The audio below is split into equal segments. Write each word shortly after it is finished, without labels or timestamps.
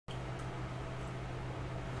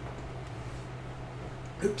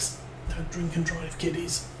Oops, don't drink and drive,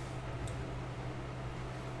 kiddies.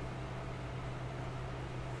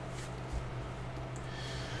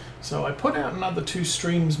 So I put out another 2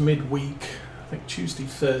 streams midweek, I think Tuesday,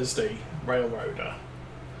 Thursday, Railroader.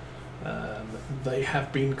 They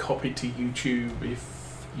have been copied to YouTube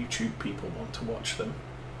if YouTube people want to watch them.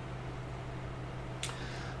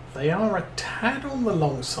 They are a tad on the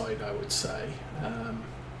long side, I would say. I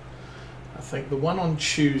think the one on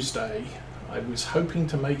Tuesday, I was hoping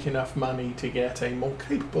to make enough money to get a more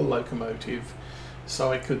capable locomotive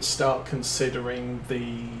so I could start considering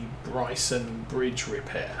the Bryson bridge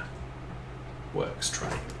repair works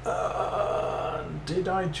train. Did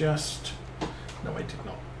I just... No, I did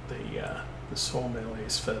not. The sawmill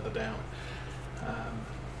is further down.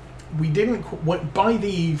 We didn't... By the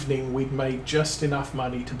evening, we'd made just enough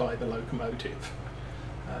money to buy the locomotive.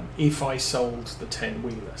 If I sold the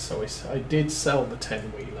 10-wheeler. So I did sell the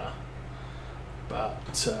 10-wheeler.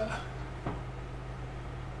 But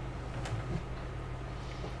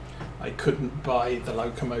I couldn't buy the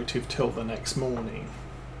locomotive till the next morning.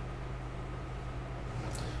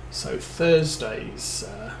 So Thursday's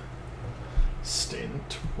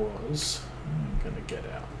stint was... I'm going to get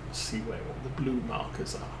out and see where all the blue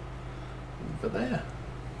markers are. Over there.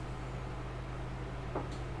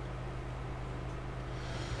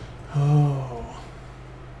 Oh.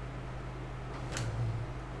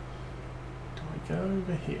 Do I go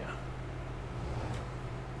over here?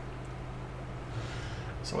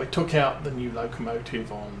 So I took out the new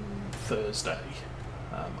locomotive on Thursday.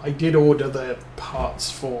 I did order the parts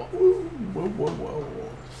for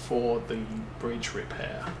for the bridge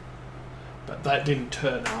repair, but that didn't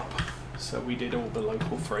turn up, so we did all the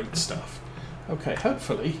local freight stuff. Okay,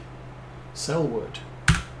 hopefully sell wood.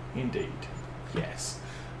 Indeed, yes.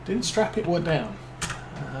 Didn't strap it wood down.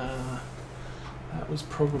 That was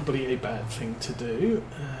probably a bad thing to do.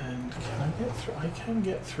 And can I get through? I can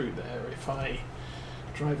get through there if I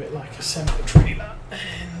drive it like a semi-trailer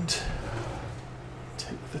and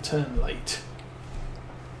take the turn late.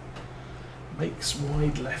 Makes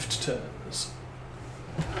wide left turns.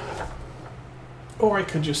 Or I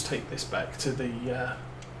could just take this back to the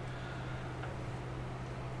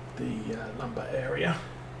lumber area.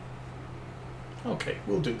 Okay,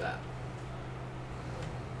 we'll do that.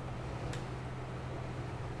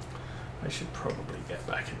 I should probably get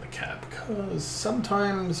back in the cab, because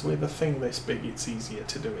sometimes with a thing this big it's easier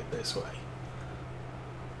to do it this way.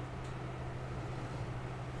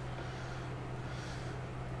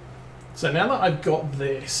 So now that I've got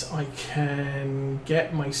this, I can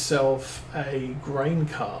get myself a grain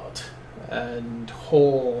cart and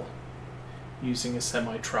haul using a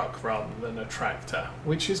semi-truck rather than a tractor,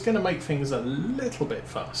 which is going to make things a little bit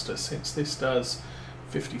faster, since this does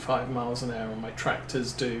 55 miles an hour and my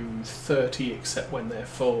tractors do 30 except when they're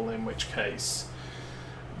full, in which case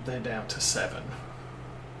they're down to 7.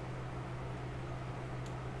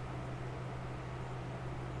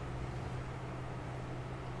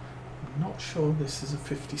 I'm not sure this is a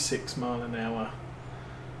 56 mile an hour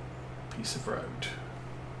piece of road.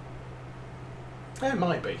 It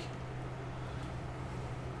might be.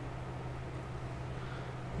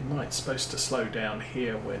 You might supposed to slow down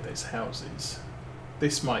here where there's houses.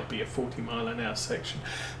 This might be a 40 mile an hour section.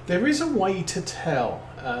 There is a way to tell,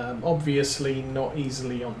 obviously not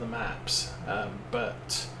easily on the maps,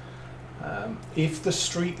 but if the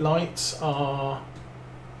street lights are,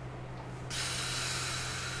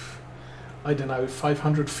 I don't know,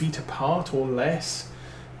 500 feet apart or less,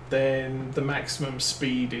 then the maximum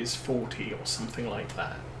speed is 40 or something like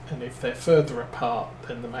that. And if they're further apart,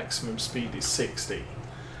 then the maximum speed is 60.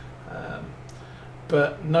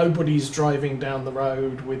 But nobody's driving down the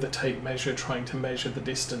road with a tape measure trying to measure the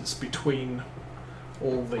distance between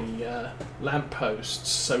all the lampposts.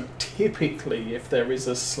 So typically, if there is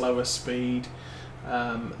a slower speed,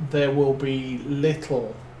 there will be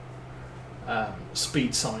little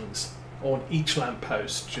speed signs on each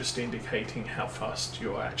lamppost, just indicating how fast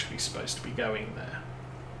you're actually supposed to be going there.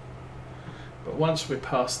 But once we're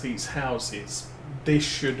past these houses, this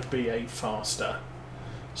should be a faster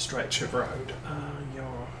stretch of road. You're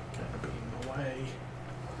going to be in the way.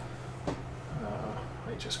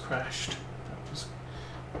 I just crashed. That was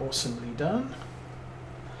awesomely done.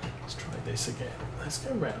 Let's try this again. Let's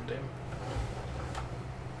go round him.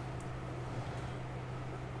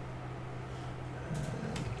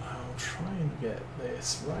 And I'll try and get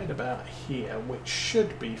this right about here, which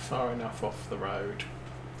should be far enough off the road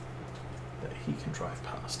that he can drive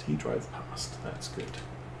past. He drove past. That's good.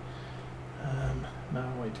 No,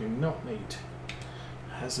 I do not need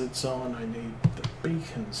hazards on. I need the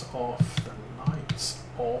beacons off, the lights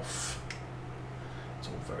off, It's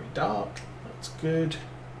all very dark. That's good.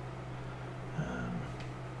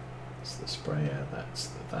 That's the sprayer, that's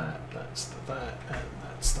the that, that's the that, and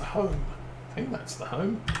that's the home. I think that's the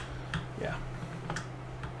home. Yeah.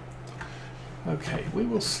 Okay, we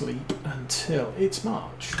will sleep until it's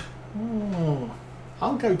March. Oh,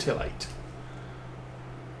 I'll go till 8.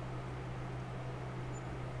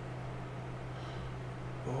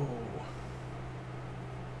 Oh.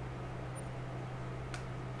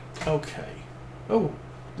 Okay. Oh,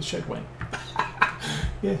 the shed went.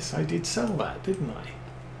 Yes, I did sell that, didn't I?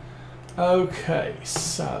 Okay,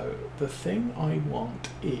 so the thing I want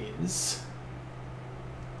is...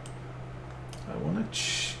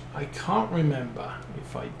 I can't remember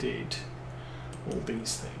if I did all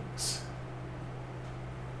these things.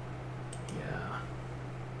 Yeah.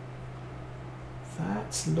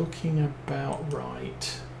 That's looking about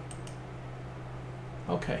right.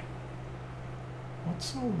 Okay.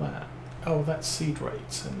 What's all that? Oh, that's seed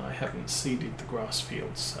rates, and I haven't seeded the grass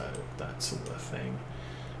fields, so that's all the thing.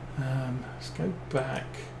 Let's go back.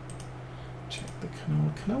 Check the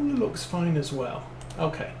canola. Canola looks fine as well.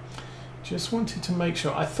 Okay. Just wanted to make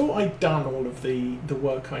sure. I thought I'd done all of the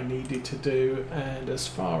work I needed to do, and as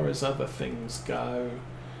far as other things go,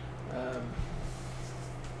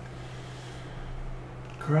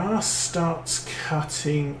 grass starts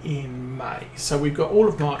cutting in May. So we've got all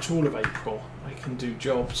of March, all of April. I can do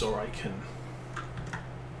jobs or I can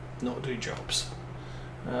not do jobs.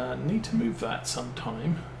 Need to move that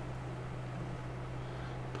sometime.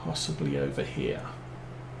 Possibly over here.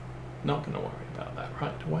 Not going to worry about that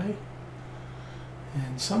right away.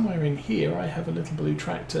 And somewhere in here I have a little blue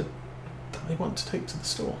tractor that I want to take to the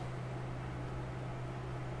store.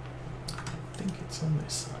 I think it's on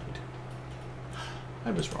this side.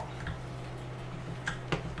 I was wrong.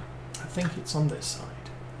 I think it's on this side.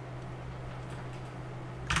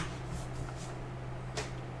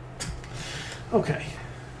 Okay.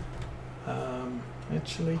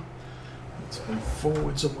 Actually, let's move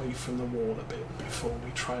forwards away from the wall a bit before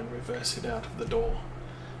we try and reverse it out of the door.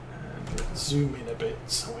 And let's zoom in a bit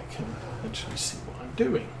so I can actually see what I'm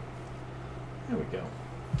doing. There we go.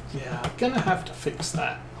 Yeah, I'm going to have to fix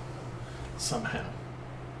that somehow.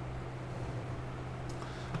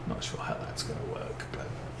 Not sure how that's going to work, but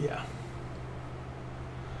yeah.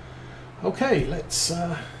 Okay, let's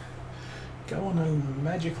go on a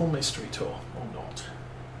magical mystery tour, or not.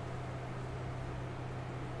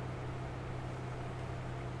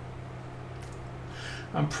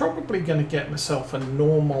 I'm probably going to get myself a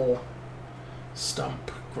normal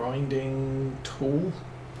stump grinding tool.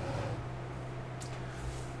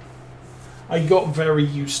 I got very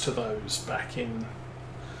used to those back in,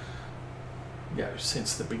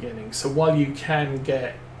 since the beginning. So while you can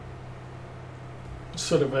get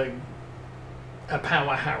sort of a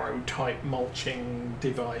power harrow type mulching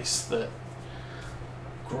device that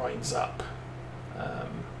grinds up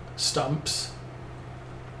stumps,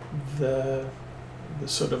 the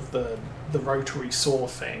rotary saw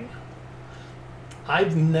thing,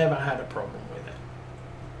 I've never had a problem with it.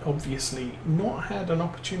 Obviously not had an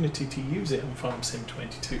opportunity to use it on Farm Sim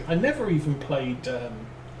 22. I never even played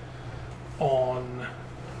on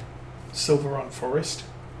Silver Run Forest,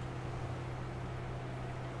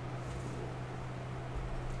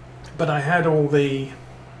 but I had all the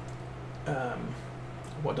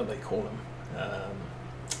what do they call them,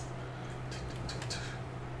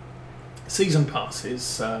 season passes,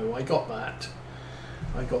 so I got that.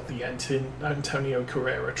 I got the Antonio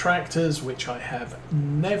Carrera tractors, which I have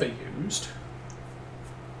never used.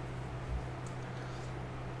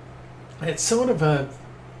 It's sort of a,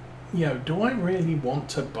 do I really want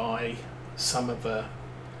to buy some of the...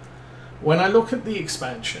 When I look at the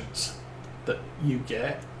expansions that you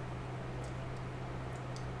get,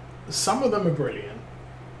 some of them are brilliant,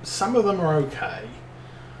 some of them are okay,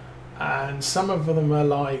 and some of them are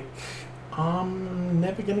like, I'm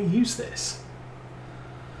never going to use this.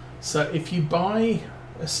 So if you buy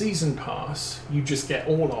a season pass, you just get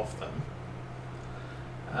all of them.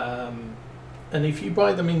 And if you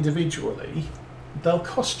buy them individually, they'll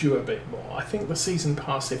cost you a bit more. I think the season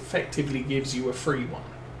pass effectively gives you a free one.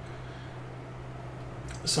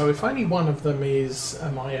 So if only one of them is,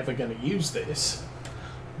 am I ever going to use this?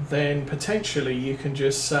 Then potentially you can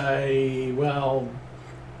just say, well,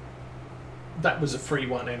 that was a free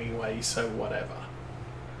one anyway, so whatever.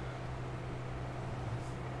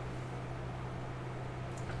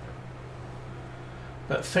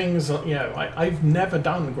 But things, I've never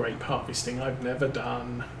done grape harvesting. I've never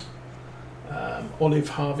done olive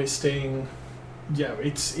harvesting.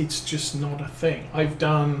 It's just not a thing. I've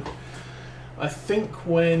done, I think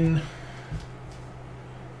when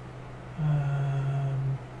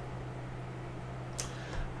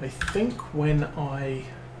I think when I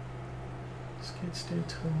skid steer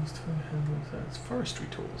tools, tool handles, that's forestry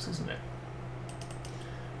tools, isn't it?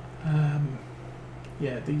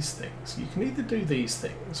 Yeah, these things. You can either do these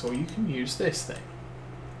things or you can use this thing.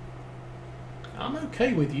 I'm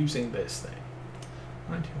okay with using this thing.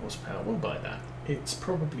 90 horsepower, we'll buy that. It's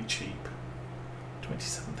probably cheap.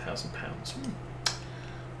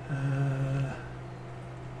 £27,000.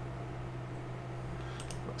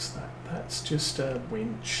 What's that? That's just a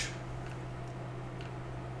winch.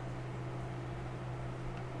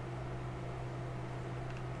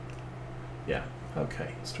 Yeah,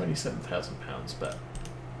 okay, it's £27,000, but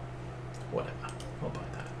whatever, I'll buy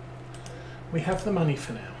that. We have the money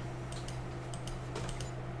for now.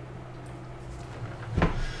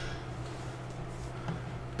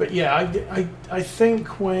 But yeah, I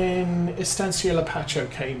think when Estancia Lapacho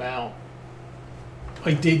came out,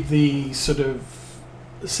 I did the sort of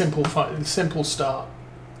simple start,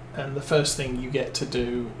 and the first thing you get to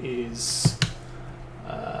do is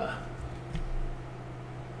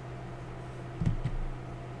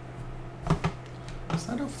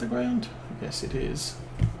that off the ground? I guess it is.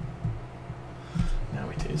 Now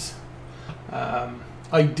it is.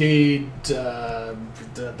 I did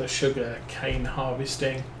the sugar cane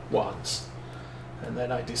harvesting once, and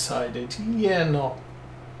then I decided, yeah,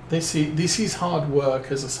 this is hard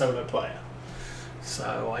work as a solo player.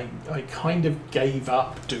 So I kind of gave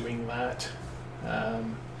up doing that.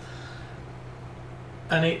 And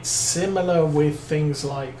it's similar with things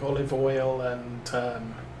like olive oil and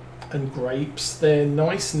grapes. They're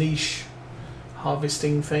nice niche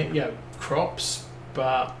harvesting crops,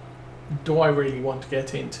 but do I really want to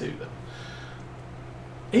get into them?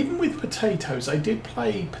 Even with potatoes, I did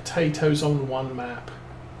play potatoes on one map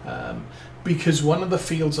because one of the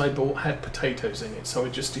fields I bought had potatoes in it, so I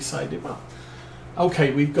just decided, well,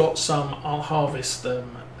 okay, we've got some, I'll harvest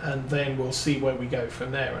them and then we'll see where we go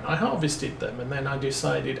from there. And I harvested them, and then I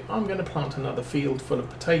decided I'm going to plant another field full of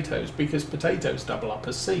potatoes because potatoes double up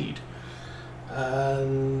as seed.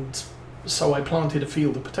 And so I planted a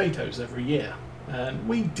field of potatoes every year. And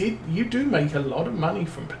you do make a lot of money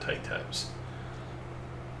from potatoes.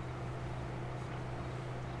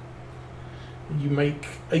 You make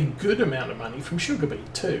a good amount of money from sugar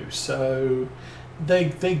beet too. So they're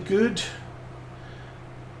good.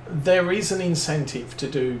 There is an incentive to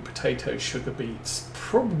do potatoes, sugar beets,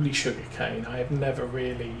 probably sugar cane. I have never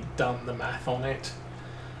really done the math on it.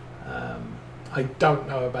 I don't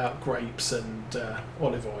know about grapes and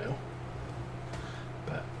olive oil,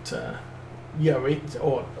 but yeah,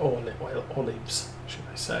 or olives, should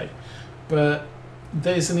I say. But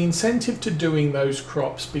there's an incentive to doing those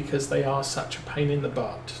crops because they are such a pain in the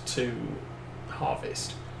butt to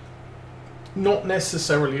harvest. Not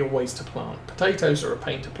necessarily always to plant. Potatoes are a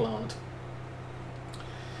pain to plant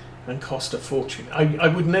and cost a fortune. I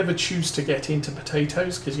would never choose to get into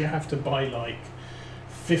potatoes because you have to buy like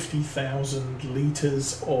 50,000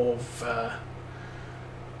 litres of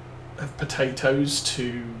potatoes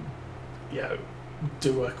to,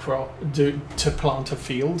 do a crop, to plant a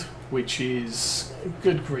field, which is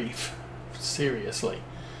good grief. Seriously,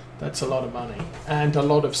 that's a lot of money and a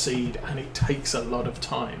lot of seed, and it takes a lot of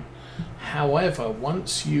time. However,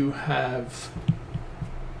 once you have,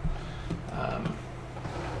 I'm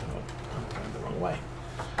going the wrong way.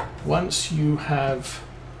 Once you have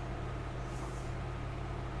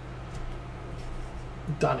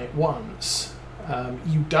done it once,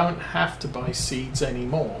 you don't have to buy seeds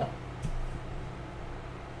anymore.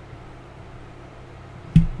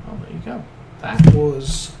 Oh, there you go. That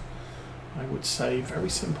was, I would say, very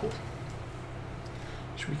simple.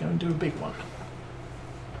 Should we go and do a big one?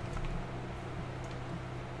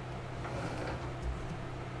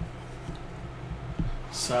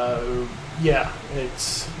 So yeah,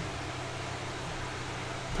 it's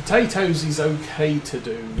potatoes is okay to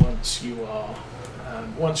do once you are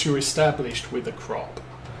once you're established with a crop,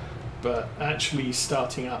 but actually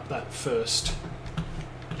starting up that first,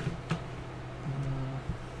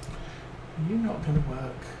 you're not going to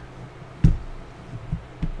work.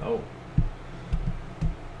 Oh.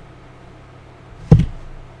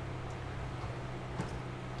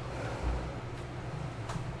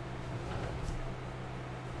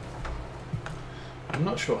 I'm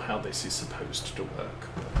not sure how this is supposed to work,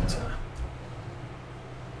 but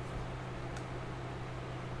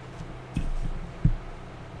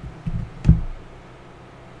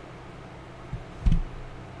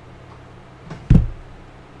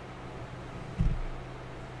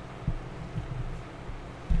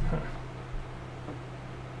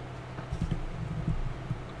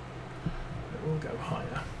it will go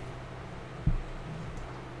higher.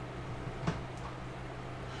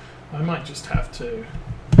 I might just have to...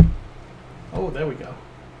 Oh, there we go.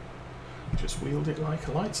 Just wield it like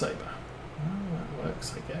a lightsaber. Oh, that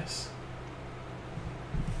works, I guess.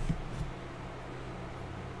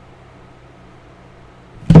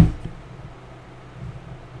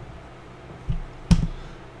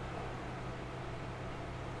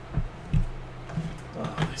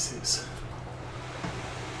 Oh, this is...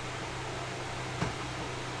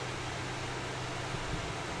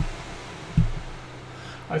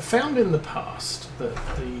 I've found in the past that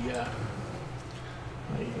when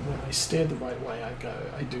I steer the right way, I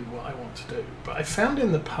do what I want to do. But I found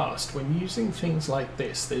in the past, when using things like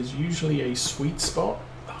this, there's usually a sweet spot,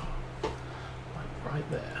 like right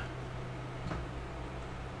there.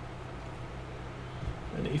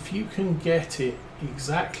 And if you can get it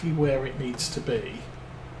exactly where it needs to be,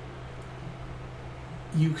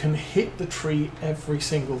 you can hit the tree every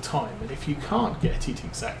single time. And if you can't get it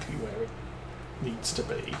exactly where it needs to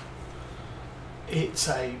be, it's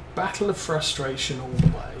a battle of frustration all the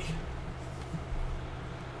way.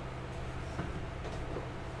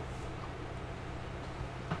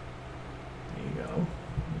 There you go.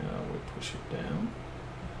 Now we'll push it down.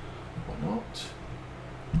 Or not.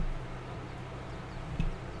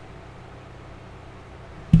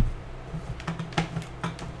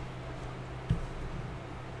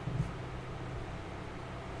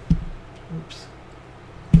 Oops.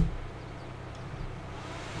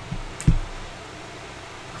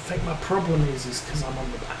 I think my problem is because I'm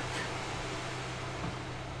on the back.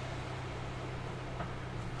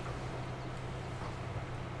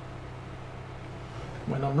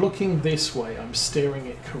 When I'm looking this way, I'm steering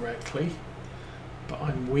it correctly, but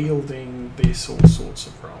I'm wielding this all sorts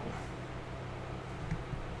of wrong.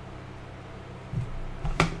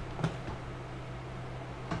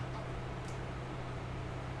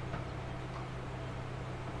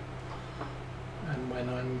 And when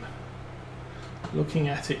I'm looking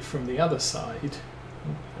at it from the other side,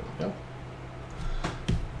 oh, there we go,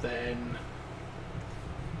 then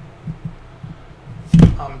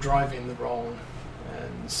I'm driving the wrong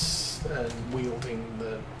and wielding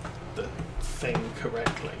the thing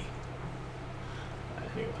correctly.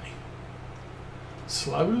 Anyway,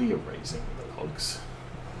 slowly erasing the logs.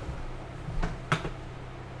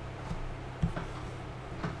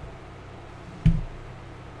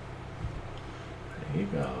 There you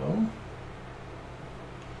go.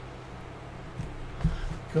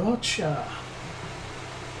 Gotcha.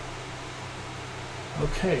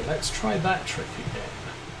 Okay, let's try that trick again.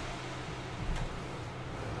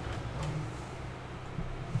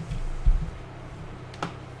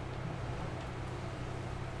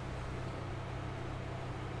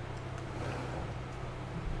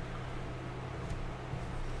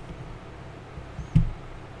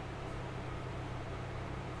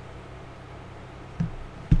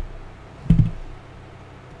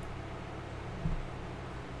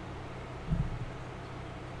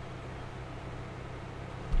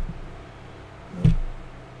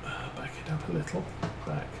 Up a little,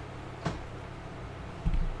 back.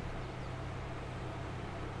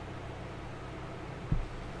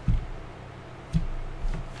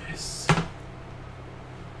 Yes.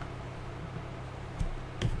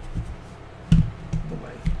 The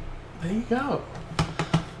way. There you go.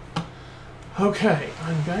 Okay,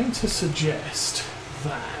 I'm going to suggest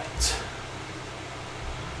that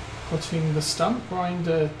putting the stump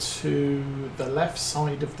grinder to the left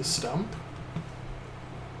side of the stump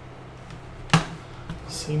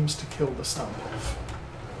seems to kill the stump off.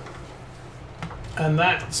 And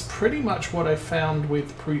that's pretty much what I found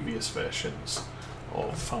with previous versions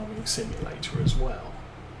of Farming Simulator as well.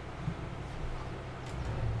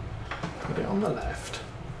 Put it on the left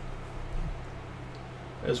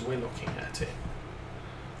as we're looking at it.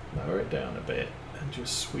 Lower it down a bit and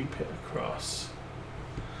just sweep it across.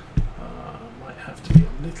 Might have to be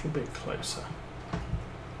a little bit closer.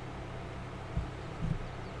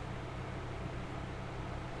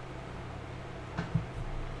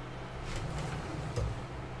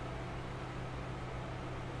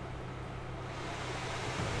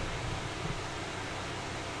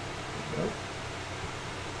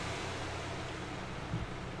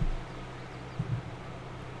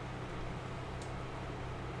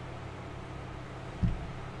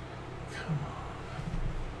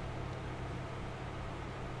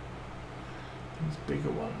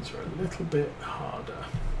 Bigger ones are a little bit harder.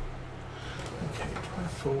 Okay,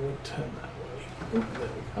 drive forward, turn that way. Oh, there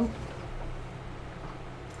we go.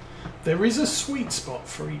 There is a sweet spot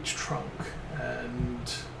for each trunk,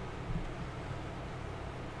 and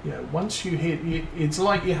you know, once you hit it, it's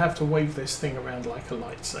like you have to wave this thing around like a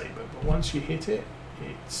lightsaber, but once you hit it,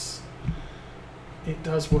 it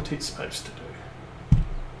does what it's supposed to do.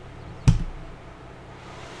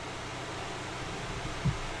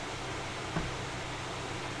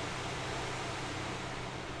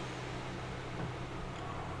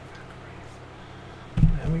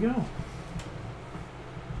 There we go.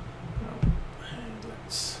 Oh, and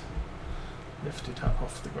let's lift it up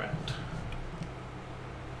off the ground.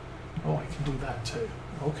 Oh, I can do that too.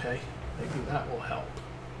 Okay, maybe that will help.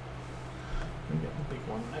 I'll get the big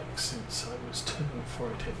one next since I was turning for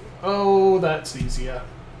it anyway. Oh, that's easier.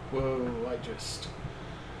 Whoa, I just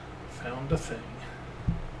found a thing.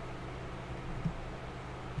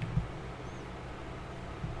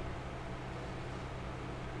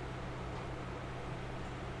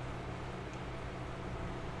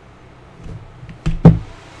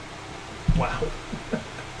 Wow.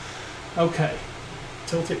 Okay,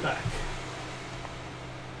 tilt it back.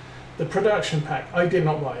 The production pack, I did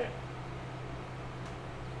not buy it.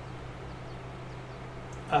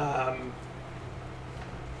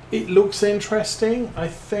 It looks interesting. I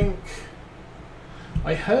think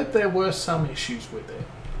I heard there were some issues with it,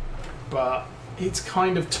 but it's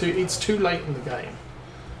kind of too late in the game.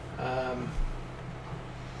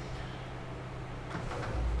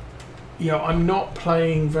 You know, I'm not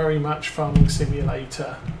playing very much Farming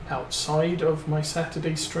Simulator outside of my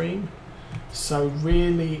Saturday stream, so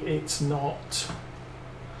really it's not.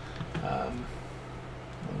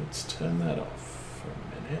 Let's turn that off for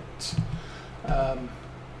a minute.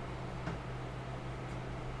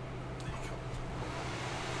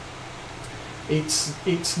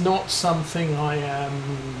 It's not something I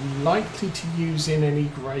am likely to use in any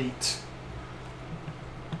great.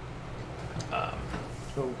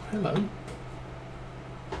 Oh, hello.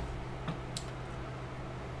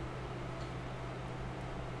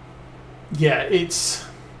 Yeah, it's.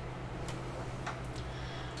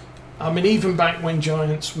 I mean, even back when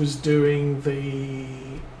Giants was doing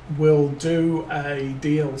we'll do a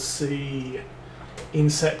DLC in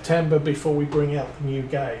September before we bring out the new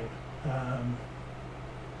game.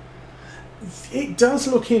 It does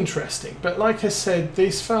look interesting, but like I said,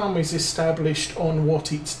 this farm is established on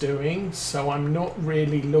what it's doing, so I'm not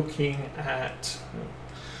really looking at. I'm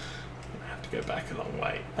gonna have to go back a long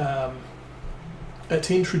way. At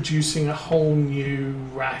introducing a whole new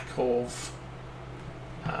rack of,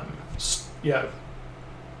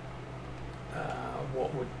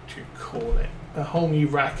 what would you call it? A whole new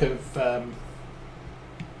rack of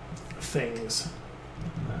things.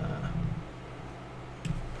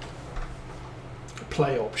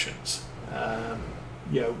 Play options.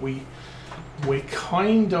 We're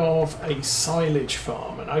kind of a silage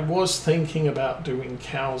farm, and I was thinking about doing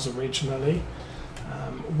cows originally.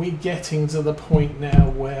 We're getting to the point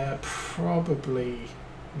now where probably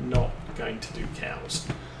not going to do cows.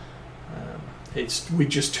 We're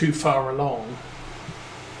just too far along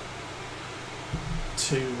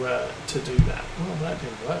to do that. Well, that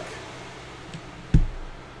didn't work.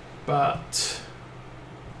 But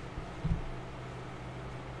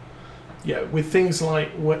yeah, with things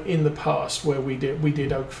like in the past where we did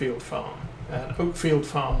Oakfield Farm, and Oakfield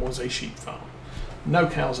Farm was a sheep farm, no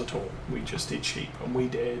cows at all. We just did sheep, and we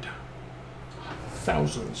did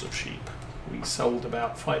thousands of sheep. We sold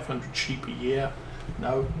about 500 sheep a year.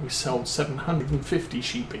 No, we sold 750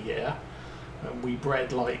 sheep a year, and we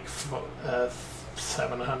bred like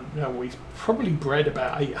 700. No, we probably bred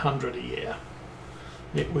about 800 a year.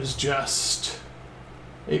 It was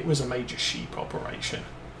a major sheep operation.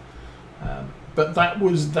 But that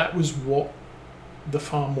was what the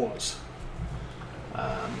farm was.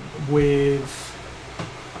 With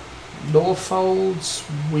Lawfolds,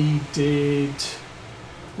 we did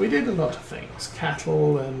a lot of things,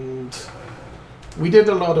 cattle, and we did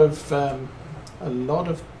a lot of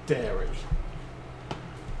dairy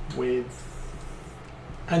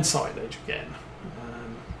and silage again.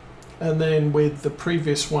 And then with the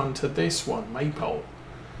previous one to this one, Maypole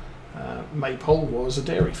was a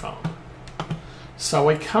dairy farm. So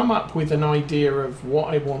I come up with an idea of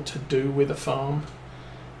what I want to do with a farm,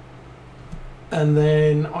 and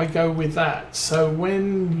then I go with that. So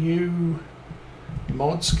when new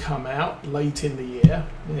mods come out late in the year,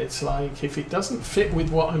 it's like, if it doesn't fit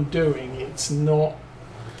with what I'm doing, it's not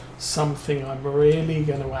something I'm really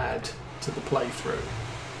going to add to the playthrough.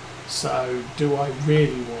 So do I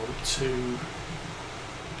really want to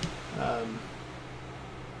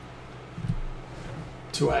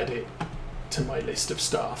add it to my list of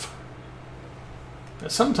stuff? Now,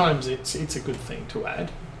 sometimes it's a good thing to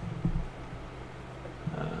add.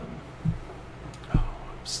 I'm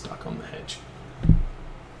stuck on the hedge.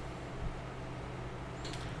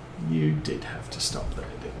 You did have to stop there,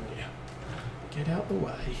 didn't you? Get out the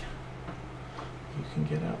way. You can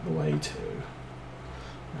get out the way too.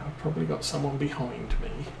 Now I've probably got someone behind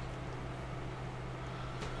me.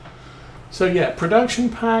 So yeah, production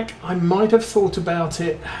pack, I might have thought about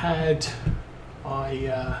it had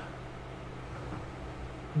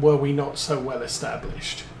were we not so well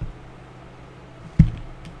established.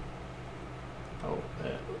 Oh,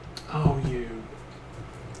 there. Oh, you.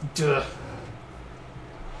 Duh.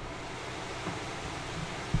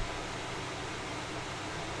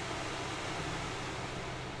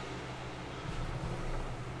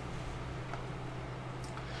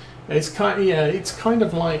 It's kind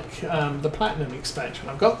of like the Platinum expansion.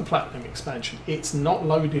 I've got the Platinum expansion. It's not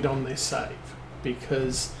loaded on this save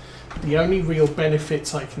because the only real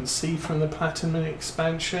benefits I can see from the Platinum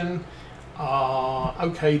expansion are,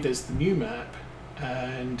 okay, there's the new map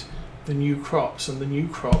and the new crops, and the new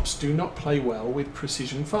crops do not play well with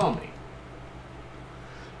precision farming.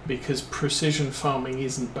 Because precision farming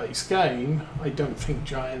isn't base game, I don't think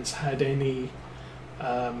Giants had any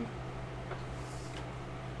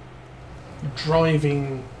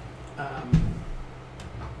driving,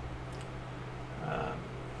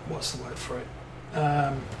 what's the word for it?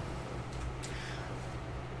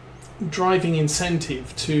 Driving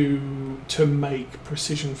incentive to make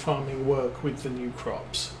precision farming work with the new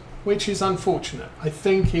crops, which is unfortunate. I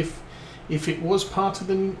think if it was part of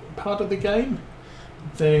the game,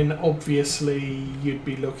 then obviously you'd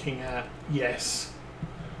be looking at, yes,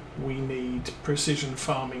 we need precision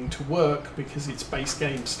farming to work because it's base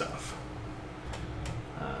game stuff,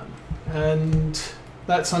 and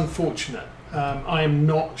that's unfortunate. I am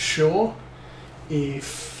not sure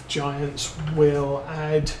if Giants will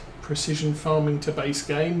add precision farming to base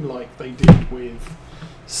game like they did with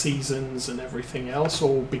seasons and everything else,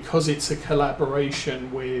 or because it's a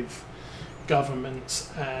collaboration with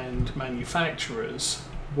governments and manufacturers,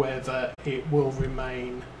 whether it will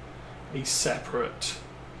remain a separate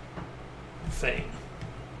thing.